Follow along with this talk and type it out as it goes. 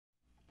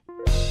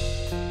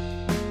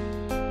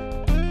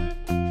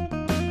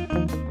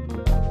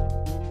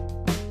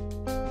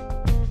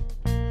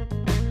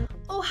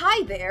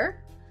Hi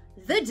there!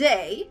 The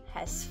day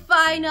has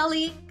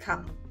finally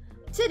come.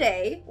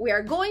 Today, we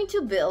are going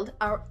to build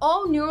our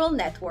own neural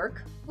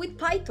network with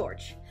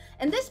Pytorch.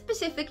 And this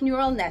specific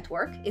neural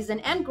network is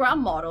an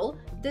n-gram model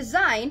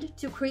designed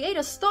to create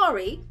a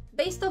story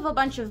based off a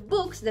bunch of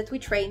books that we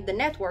trained the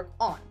network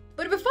on.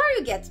 But before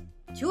you get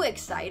too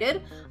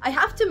excited, I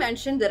have to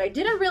mention that I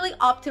didn't really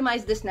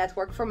optimize this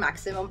network for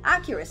maximum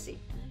accuracy.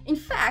 In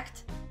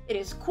fact, it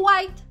is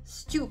quite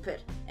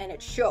stupid, and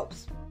it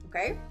shows,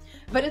 okay?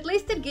 But at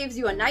least it gives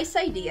you a nice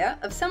idea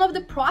of some of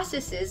the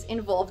processes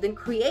involved in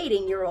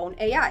creating your own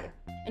AI.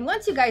 And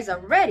once you guys are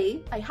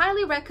ready, I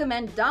highly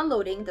recommend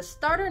downloading the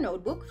starter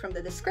notebook from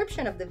the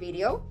description of the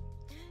video.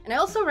 And I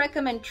also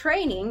recommend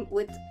training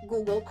with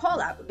Google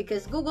Colab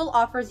because Google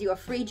offers you a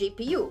free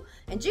GPU.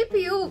 And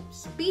GPU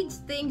speeds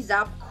things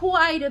up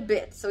quite a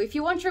bit. So if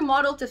you want your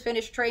model to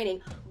finish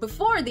training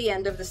before the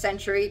end of the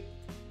century,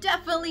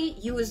 definitely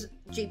use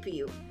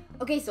GPU.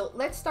 Okay, so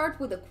let's start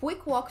with a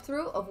quick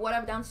walkthrough of what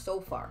I've done so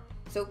far.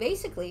 So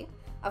basically,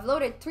 I've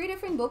loaded 3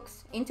 different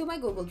books into my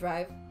Google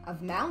Drive,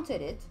 I've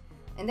mounted it,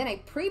 and then I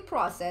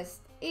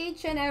pre-processed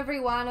each and every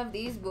one of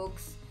these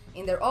books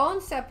in their own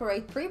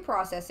separate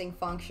pre-processing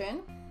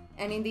function,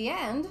 and in the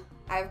end,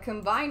 I've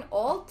combined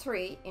all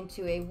 3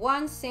 into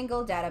one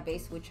single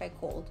database, which I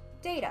called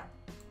data.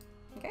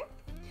 Okay?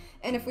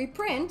 And if we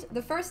print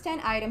the first 10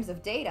 items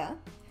of data,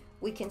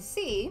 we can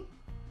see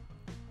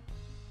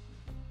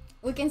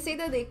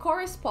that they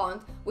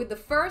correspond with the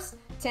first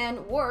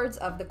 10 words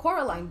of the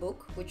Coraline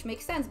book, which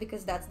makes sense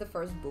because that's the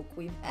first book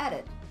we've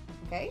added,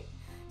 okay?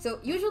 So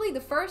usually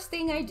the first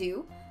thing I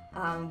do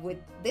with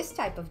this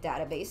type of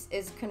database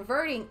is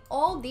converting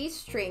all these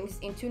strings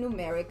into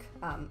numeric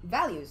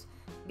values,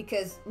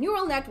 because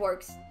neural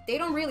networks, they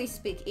don't really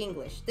speak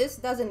English. This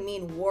doesn't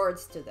mean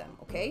words to them,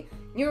 okay?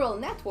 Neural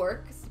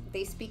networks,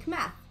 they speak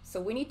math, so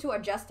we need to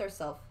adjust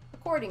ourselves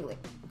accordingly,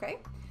 okay?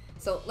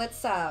 So let's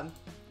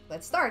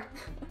start.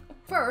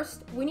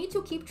 First, we need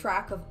to keep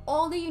track of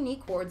all the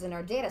unique words in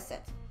our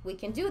dataset. We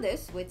can do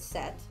this with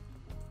set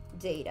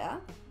data,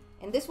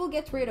 and this will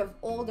get rid of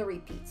all the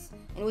repeats.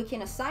 And we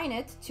can assign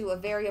it to a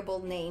variable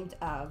named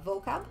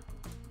vocab,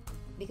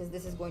 because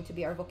this is going to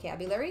be our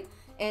vocabulary.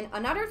 And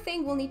another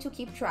thing we'll need to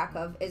keep track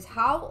of is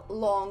how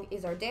long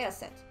is our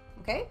dataset,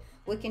 okay?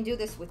 We can do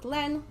this with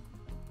len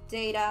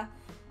data,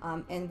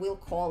 and we'll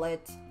call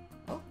it,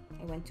 oh,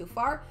 I went too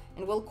far,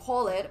 and we'll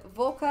call it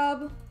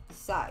vocab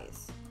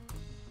size.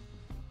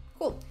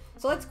 Cool.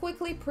 So let's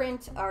quickly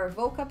print our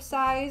vocab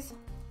size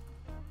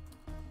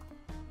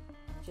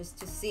just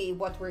to see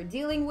what we're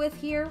dealing with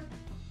here.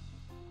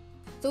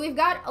 So we've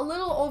got a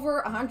little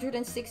over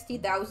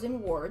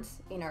 160,000 words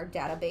in our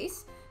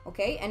database,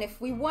 okay? And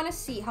if we want to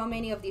see how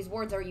many of these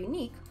words are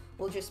unique,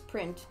 we'll just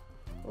print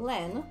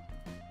len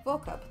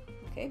vocab,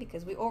 okay?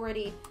 Because we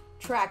already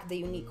tracked the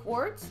unique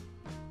words.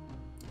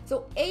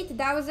 So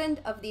 8,000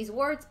 of these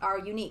words are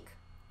unique.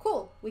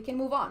 Cool, we can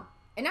move on.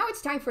 And now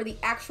it's time for the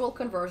actual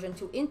conversion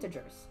to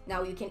integers.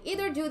 Now you can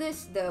either do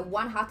this the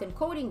one-hot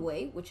encoding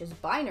way, which is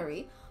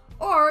binary,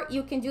 or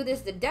you can do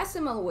this the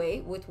decimal way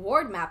with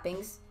word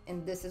mappings,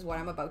 and this is what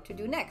I'm about to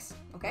do next,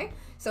 okay?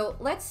 So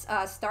let's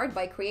start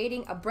by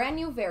creating a brand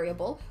new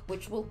variable,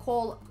 which we'll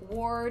call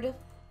word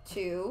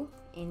to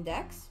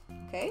index,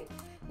 okay?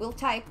 We'll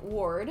type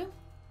word,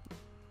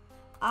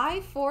 I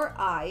for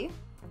I,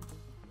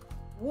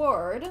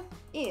 word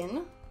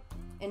in,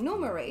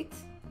 enumerate,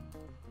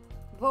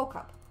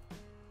 vocab.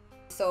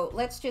 So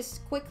let's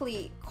just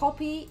quickly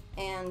copy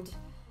and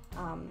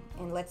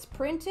let's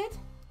print it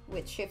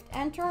with Shift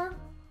Enter.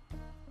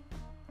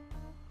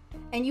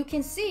 And you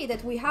can see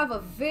that we have a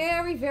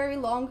very, very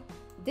long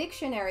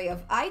dictionary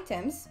of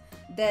items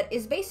that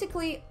is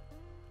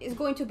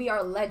going to be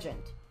our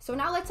legend. So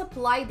now let's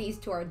apply these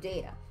to our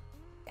data.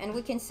 And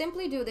we can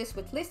simply do this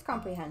with list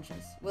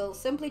comprehensions. We'll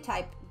simply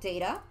type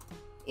data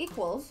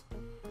equals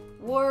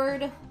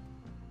word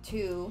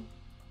to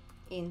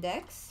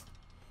index.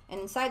 And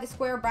inside the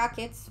square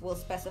brackets, we'll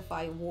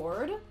specify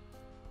word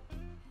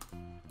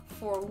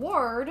for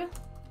word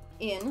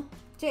in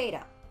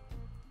data,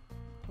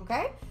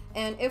 okay?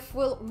 And if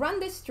we'll run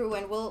this through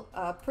and we'll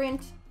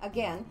print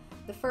again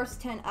the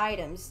first 10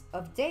 items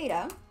of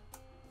data,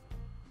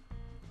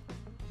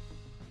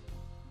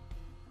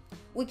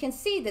 we can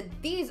see that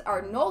these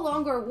are no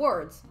longer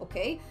words,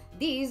 okay?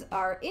 These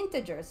are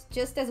integers,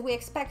 just as we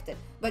expected.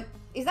 But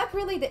is that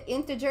really the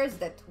integers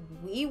that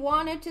we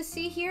wanted to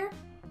see here?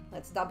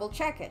 Let's double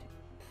check it.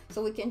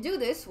 So we can do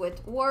this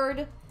with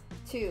word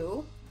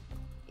to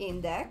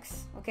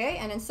index, okay?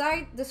 And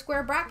inside the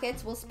square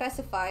brackets, we'll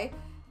specify,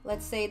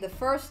 let's say, the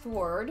first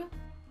word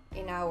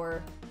in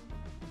our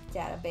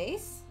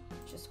database,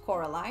 which is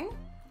Coraline.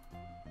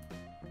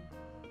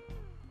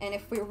 And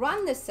if we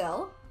run the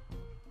cell,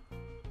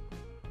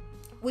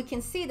 we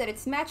can see that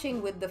it's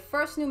matching with the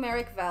first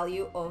numeric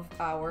value of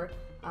our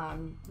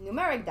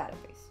numeric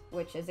database,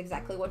 which is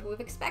exactly what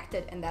we've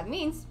expected. And that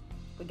means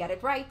we got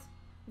it right.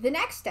 The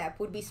next step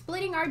would be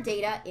splitting our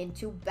data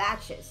into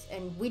batches,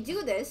 and we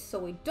do this so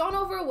we don't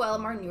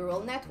overwhelm our neural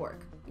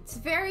network. It's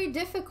very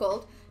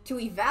difficult to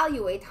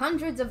evaluate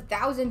hundreds of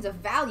thousands of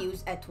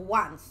values at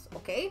once,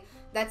 okay?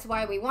 That's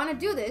why we want to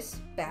do this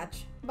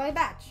batch by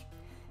batch.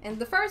 And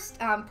the first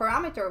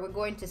parameter we're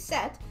going to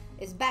set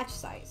is batch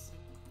size.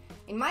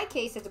 In my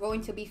case, it's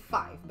going to be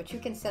 5, but you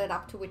can set it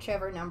up to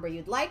whichever number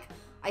you'd like.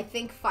 I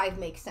think 5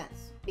 makes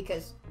sense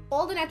because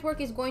all the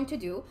network is going to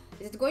do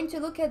is it's going to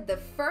look at the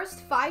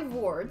first 5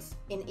 words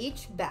in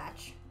each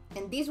batch,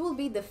 and these will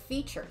be the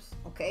features,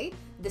 okay?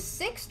 The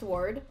 6th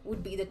word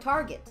would be the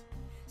target.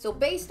 So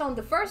based on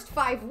the first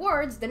 5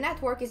 words, the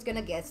network is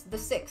gonna guess the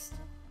 6th.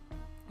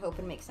 I hope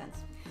it makes sense.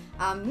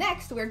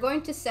 Next, we're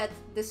going to set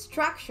the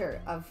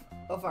structure of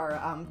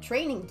our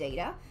training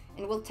data,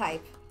 and we'll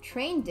type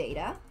train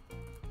data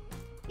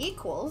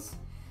equals,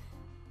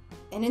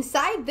 and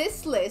inside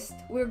this list,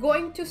 we're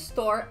going to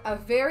store a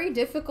very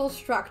difficult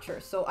structure.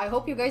 So I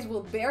hope you guys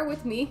will bear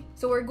with me.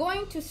 So we're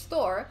going to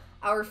store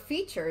our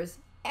features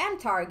and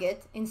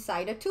target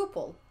inside a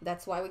tuple.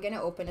 That's why we're going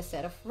to open a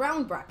set of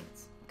round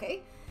brackets,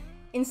 okay?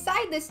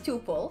 Inside this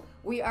tuple,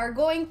 we are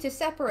going to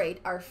separate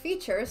our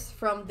features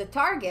from the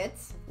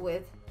targets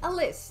with a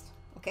list,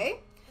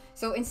 okay?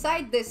 So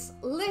inside this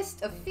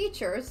list of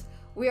features,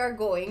 we are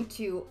going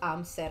to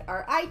set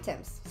our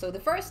items. So the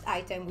first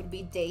item would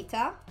be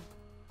data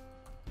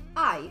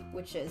I,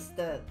 which is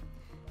the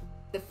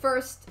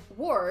first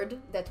word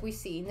that we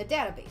see in the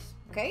database,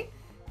 okay?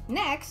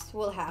 Next,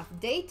 we'll have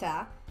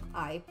data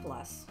I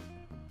plus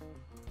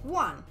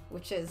 1,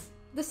 which is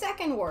the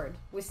second word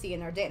we see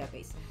in our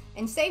database.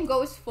 And same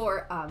goes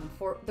for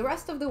the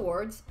rest of the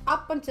words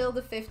up until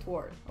the 5th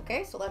word,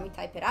 okay? So let me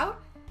type it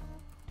out.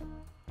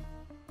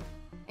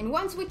 And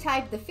once we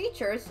type the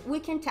features, we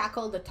can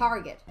tackle the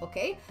target,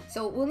 okay?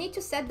 So we'll need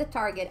to set the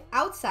target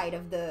outside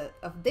of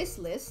this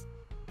list,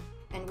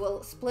 and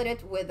we'll split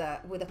it with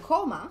a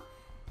comma.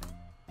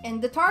 And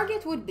the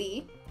target would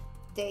be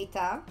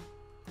data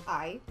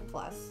I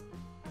plus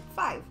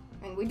 5.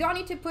 And we don't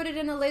need to put it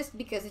in a list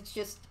because it's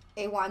just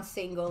a one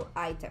single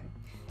item.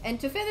 And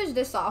to finish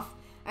this off,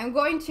 I'm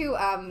going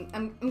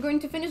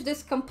to finish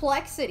this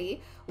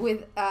complexity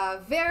with a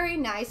very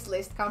nice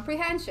list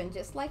comprehension,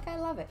 just like I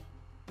love it.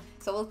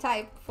 So we'll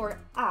type for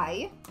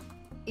I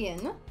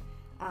in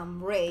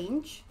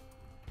range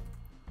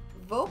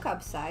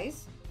vocab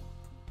size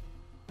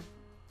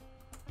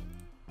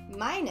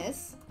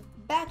minus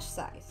batch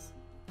size,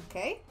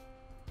 okay?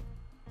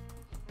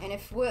 And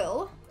if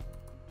we'll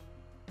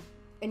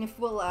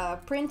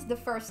print the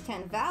first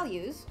 10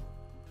 values,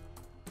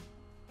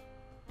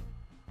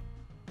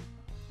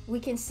 we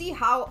can see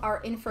how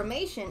our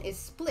information is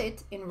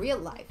split in real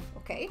life,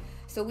 okay?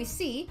 So we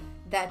see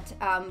that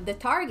the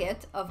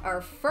target of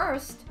our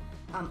first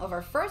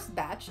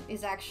batch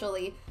is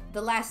actually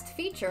the last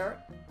feature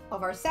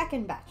of our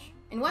second batch.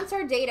 And once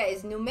our data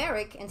is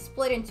numeric and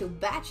split into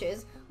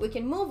batches, we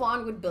can move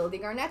on with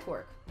building our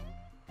network.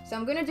 So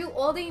I'm gonna do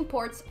all the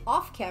imports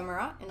off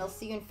camera, and I'll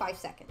see you in 5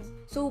 seconds.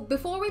 So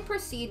before we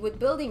proceed with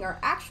building our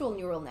actual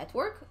neural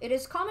network, it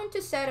is common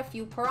to set a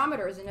few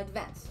parameters in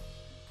advance.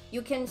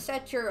 You can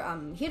set your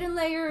hidden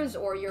layers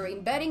or your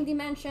embedding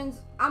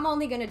dimensions. I'm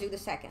only gonna do the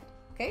second.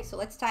 Okay, so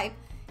let's type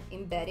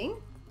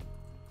embedding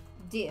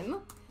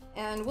dim,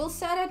 and we'll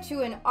set it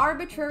to an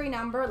arbitrary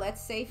number,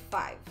 let's say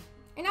 5.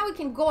 And now we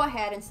can go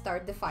ahead and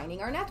start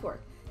defining our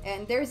network.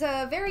 And there's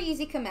a very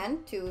easy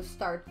command to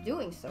start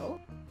doing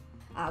so.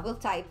 We'll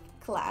type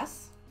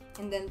class,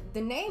 and then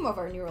the name of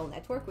our neural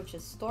network, which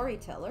is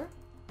StoryTeller,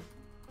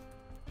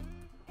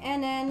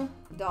 and then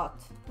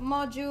dot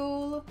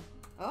module,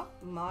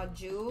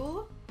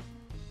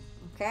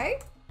 okay?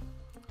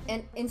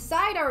 And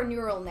inside our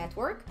neural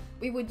network,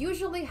 we would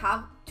usually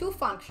have 2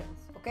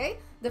 functions, okay?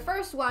 The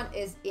first one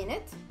is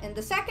init, and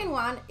the second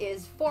one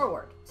is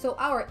forward. So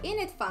our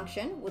init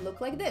function would look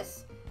like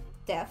this: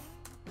 def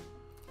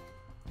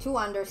 2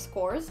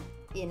 underscores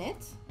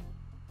init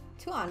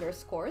 2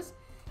 underscores.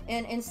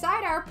 And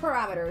inside our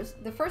parameters,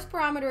 the first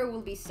parameter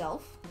will be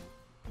self.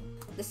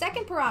 The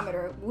second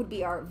parameter would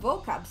be our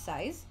vocab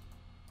size.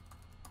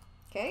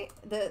 Okay,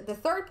 the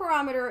third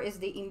parameter is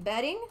the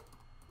embedding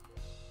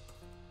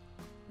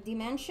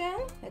dimension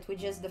that we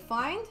just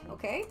defined,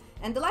 okay?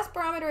 And the last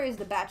parameter is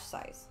the batch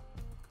size.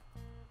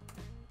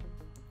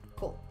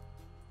 Cool.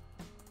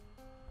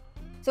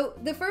 So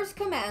the first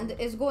command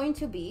is going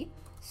to be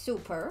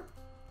super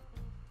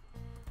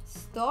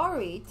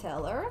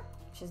StoryTeller,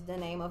 which is the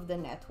name of the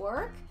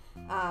network,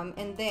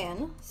 and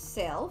then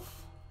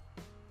self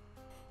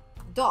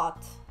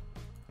dot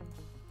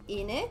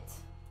init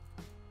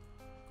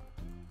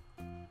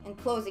and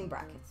closing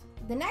brackets.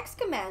 The next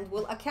command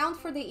will account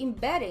for the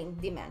embedding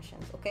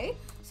dimensions, okay?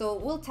 So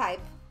we'll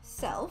type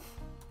self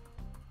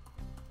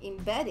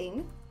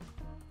embeddings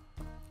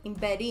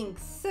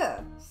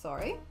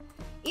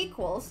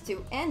equals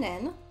to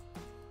nn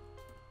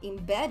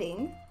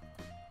embedding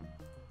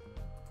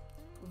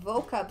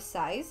vocab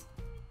size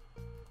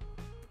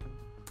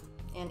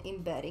and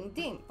embedding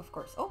dim, of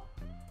course. Oh,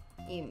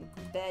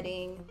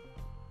 embedding.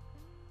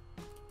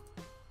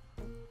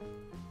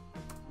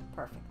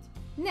 Perfect.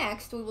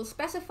 Next, we will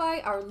specify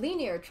our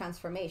linear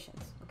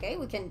transformations. Okay,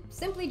 we can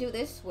simply do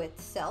this with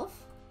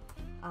self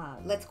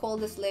let's call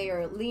this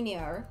layer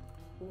linear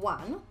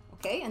 1,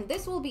 okay? And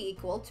this will be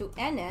equal to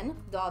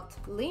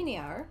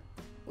nn.linear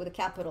with a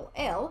capital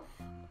L.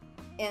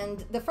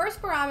 And the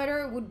first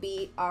parameter would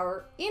be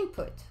our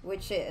input,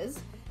 which is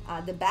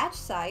the batch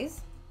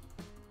size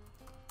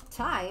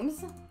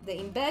times the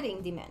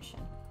embedding dimension,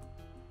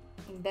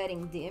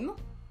 embedding dim.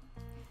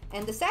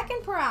 And the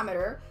second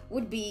parameter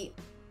would be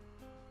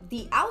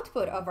the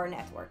output of our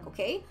network,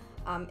 okay?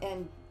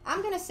 And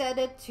I'm gonna set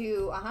it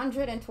to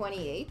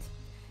 128.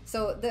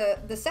 So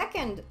the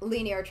second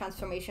linear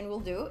transformation we'll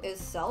do is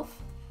self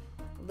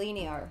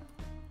linear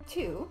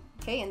 2,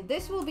 okay? And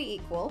this will be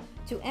equal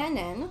to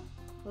nn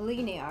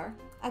linear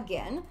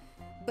again.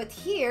 But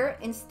here,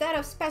 instead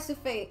of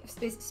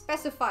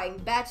specifying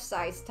batch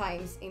size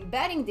times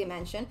embedding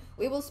dimension,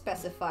 we will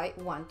specify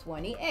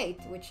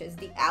 128, which is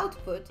the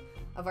output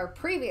of our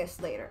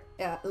previous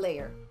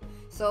layer.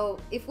 So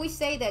if we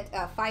say that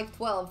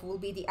 512 will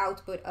be the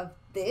output of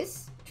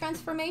this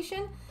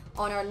transformation,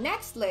 on our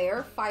next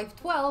layer,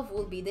 512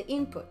 will be the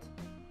input.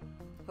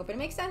 Hope it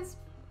makes sense.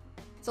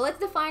 So let's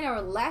define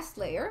our last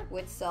layer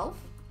with self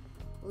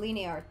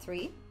linear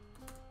 3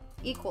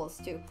 equals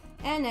to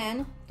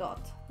nn.linear,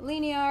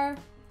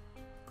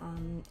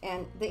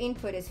 and the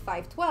input is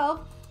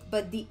 512,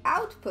 but the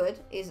output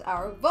is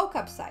our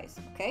vocab size,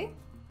 okay?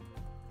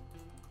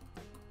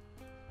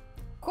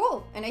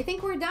 Cool, and I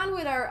think we're done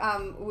with our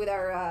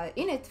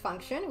init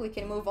function. We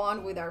can move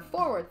on with our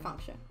forward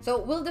function. So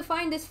we'll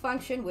define this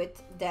function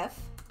with def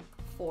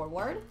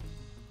forward,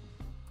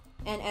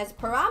 and as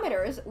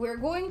parameters, we're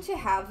going to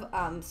have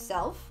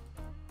self,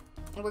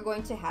 and we're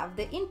going to have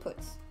the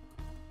inputs.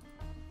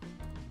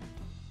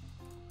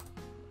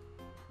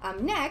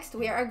 Next,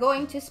 we are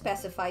going to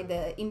specify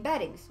the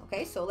embeddings,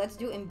 okay? So let's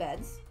do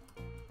embeds.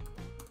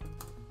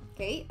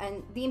 Okay,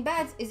 and the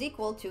embeds is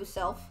equal to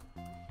self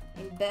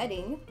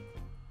embeddings.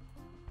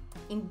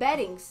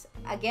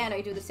 Again,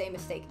 I do the same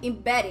mistake.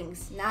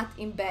 Embeddings, not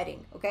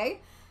embedding, okay?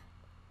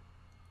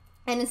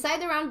 And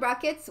inside the round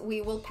brackets,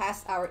 we will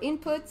pass our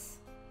inputs,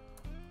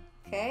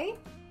 okay?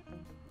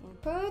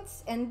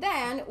 Inputs, and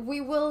then we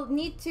will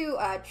need to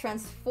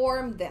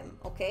transform them,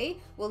 okay?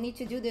 We'll need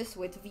to do this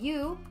with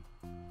view.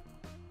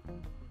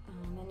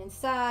 And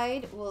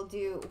inside, we'll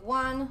do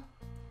 1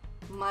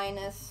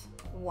 minus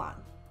 1.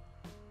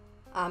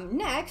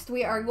 Next,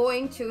 we are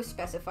going to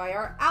specify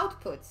our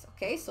outputs,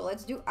 okay? So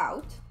let's do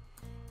out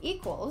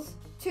equals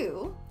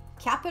to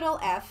capital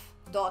F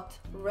dot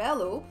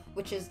relu,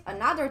 which is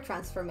another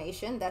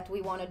transformation that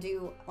we want to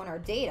do on our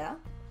data.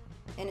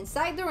 And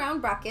inside the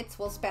round brackets,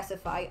 we'll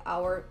specify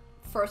our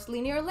first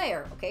linear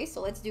layer, okay?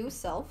 So let's do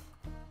self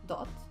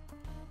dot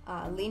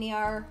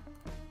linear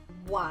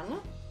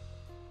 1.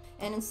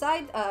 And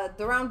inside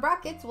the round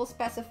brackets, we'll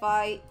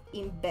specify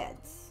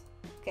embeds,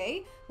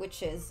 okay?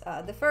 Which is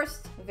the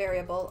first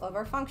variable of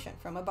our function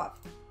from above.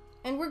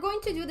 And we're going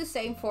to do the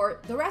same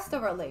for the rest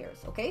of our layers,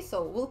 okay?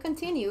 So we'll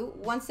continue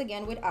once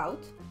again with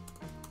out.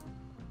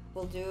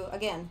 We'll do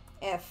again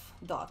f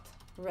dot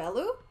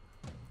relu.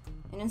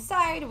 And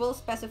inside, we'll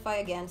specify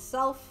again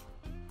self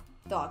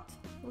dot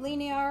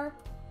linear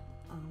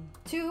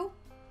 2.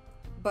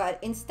 But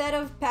instead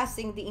of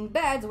passing the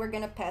embeds, we're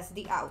gonna pass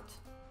the out,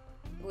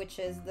 which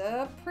is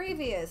the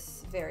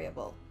previous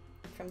variable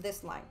from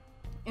this line.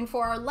 And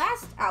for our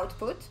last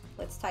output,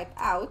 let's type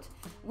out,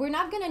 we're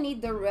not gonna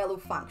need the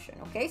relu function,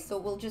 okay? So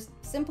we'll just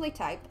simply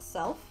type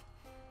self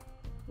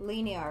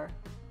linear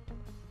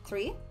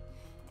 3,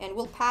 and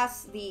we'll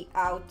pass the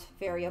out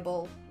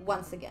variable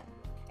once again.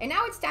 And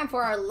now it's time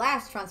for our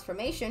last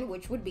transformation,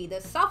 which would be the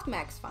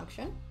softmax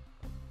function.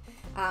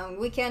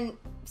 We can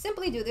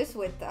simply do this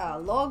with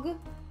log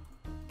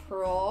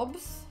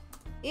probs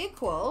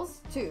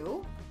equals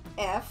to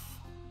f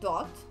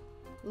dot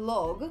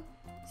log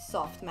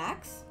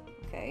softmax.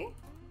 Okay,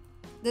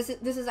 this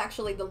is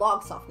actually the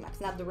log softmax,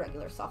 not the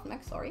regular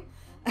softmax, sorry.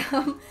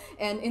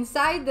 And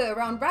inside the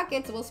round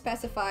brackets, we'll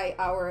specify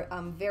our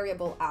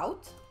variable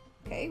out,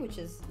 okay, which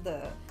is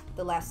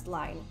the last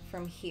line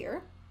from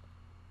here.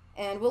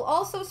 And we'll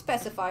also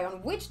specify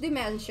on which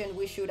dimension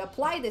we should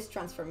apply this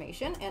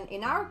transformation. And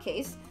in our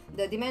case,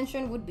 the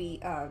dimension would be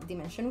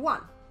dimension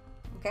 1,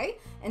 okay?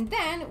 And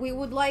then we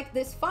would like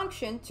this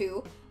function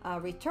to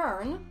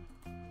return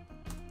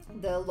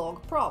the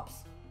log probs.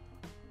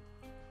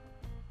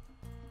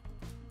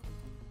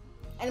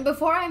 And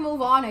before I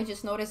move on, I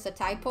just noticed a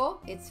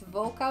typo. It's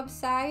vocab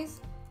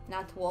size,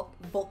 not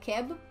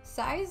vocab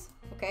size,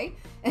 okay?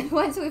 And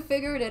once we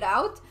figured it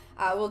out,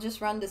 we'll just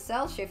run the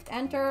cell, shift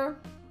enter.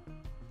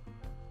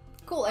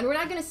 Cool, and we're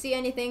not gonna see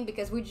anything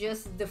because we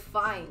just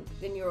defined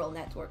the neural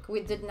network.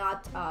 We did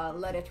not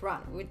let it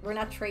run. We're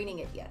not training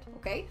it yet,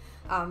 okay?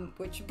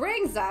 Which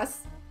brings us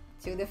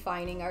to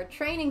defining our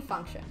training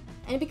function.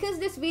 And because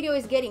this video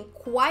is getting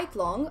quite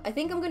long, I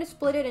think I'm gonna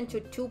split it into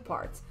 2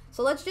 parts.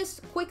 So let's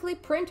just quickly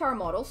print our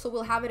model so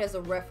we'll have it as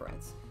a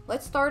reference.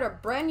 Let's start a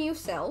brand new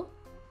cell.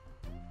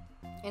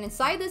 And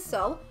inside this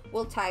cell,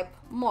 we'll type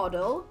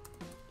model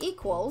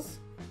equals,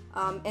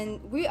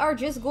 and we are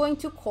just going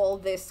to call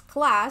this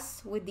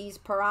class with these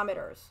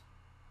parameters.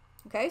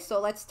 Okay, so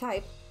let's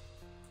type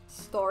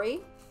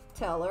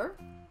StoryTeller.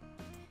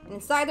 And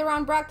inside the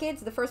round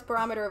brackets, the first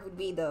parameter would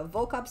be the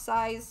vocab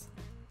size.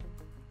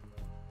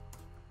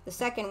 The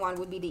second one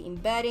would be the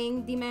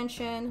embedding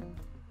dimension.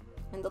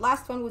 And the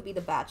last one would be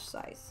the batch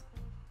size.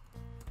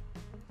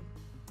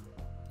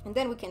 And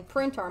then we can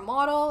print our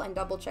model and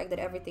double check that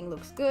everything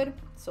looks good.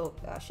 So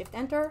Shift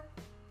Enter.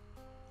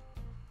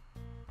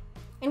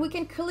 And we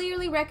can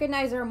clearly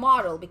recognize our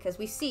model because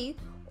we see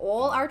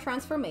all our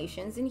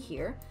transformations in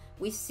here.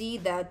 We see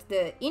that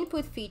the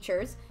input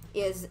features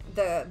is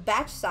the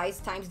batch size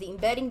times the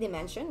embedding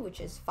dimension,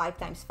 which is 5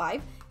 times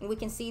 5. And we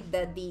can see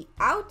that the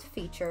out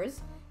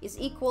features is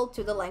equal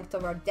to the length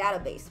of our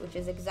database, which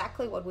is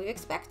exactly what we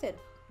expected.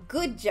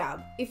 Good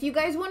job! If you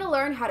guys want to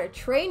learn how to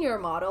train your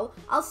model,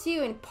 I'll see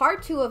you in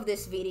part 2 of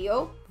this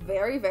video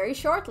very, very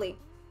shortly.